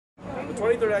The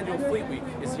 23rd Annual Fleet Week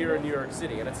is here in New York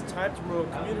City, and it's a time to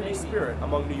promote community spirit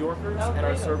among New Yorkers and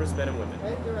our servicemen and women.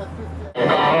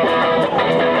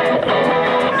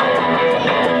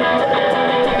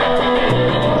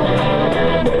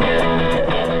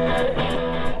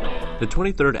 The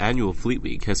 23rd Annual Fleet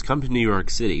Week has come to New York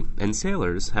City, and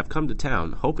sailors have come to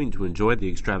town hoping to enjoy the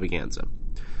extravaganza.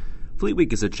 Fleet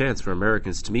Week is a chance for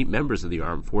Americans to meet members of the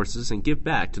armed forces and give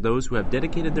back to those who have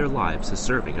dedicated their lives to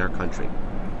serving our country.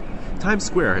 Times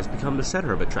Square has become the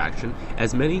center of attraction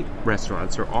as many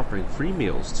restaurants are offering free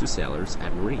meals to sailors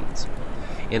and Marines.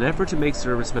 In an effort to make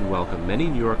servicemen welcome, many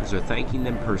New Yorkers are thanking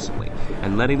them personally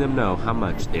and letting them know how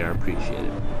much they are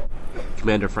appreciated.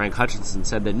 Commander Frank Hutchinson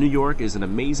said that New York is an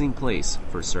amazing place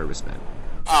for servicemen.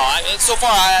 So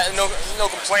far, no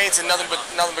complaints and nothing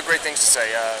but great things to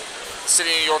say. The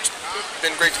city of New York's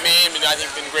been great to me, and I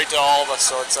think been great to all of us.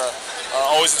 So it's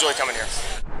always enjoy coming here.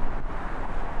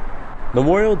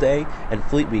 Memorial Day and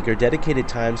Fleet Week are dedicated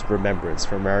times of remembrance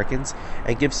for Americans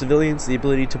and give civilians the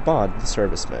ability to bond with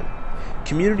servicemen.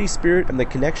 Community spirit and the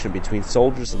connection between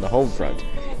soldiers and the home front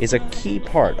is a key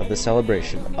part of the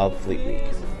celebration of Fleet Week.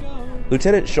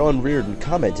 Lieutenant Sean Reardon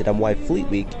commented on why Fleet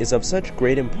Week is of such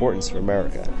great importance for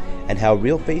America and how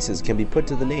real faces can be put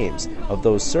to the names of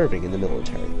those serving in the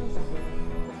military.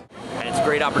 And it's a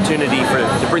great opportunity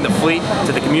to bring the fleet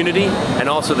to the community and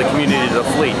also the community to the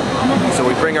fleet. So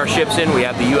we bring our ships in. We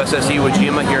have the USS Iwo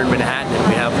Jima here in Manhattan, and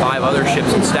we have 5 other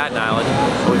ships in Staten Island.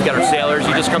 We've got our sailors.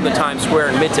 You just come to Times Square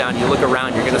in Midtown, you look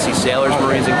around, you're going to see sailors,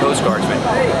 Marines, and Coast Guardsmen.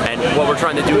 And what we're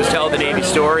trying to do is tell the Navy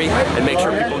story and make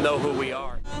sure people know who we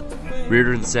are.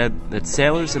 Reardon said that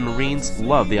sailors and Marines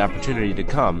love the opportunity to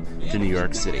come to New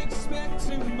York City.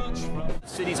 The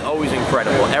city's always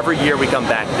incredible. Every year we come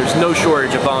back. There's no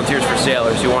shortage of volunteers for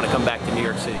sailors who want to come back to New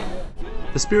York City.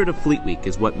 The spirit of Fleet Week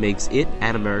is what makes it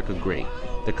and America great.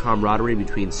 The camaraderie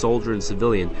between soldier and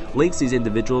civilian links these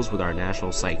individuals with our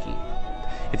national psyche.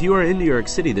 If you are in New York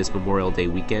City this Memorial Day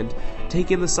weekend,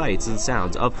 take in the sights and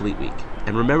sounds of Fleet Week,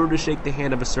 and remember to shake the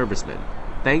hand of a serviceman.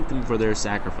 Thank them for their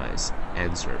sacrifice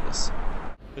and service.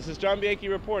 This is John Bianchi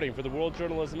reporting for the World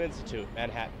Journalism Institute,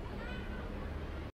 Manhattan.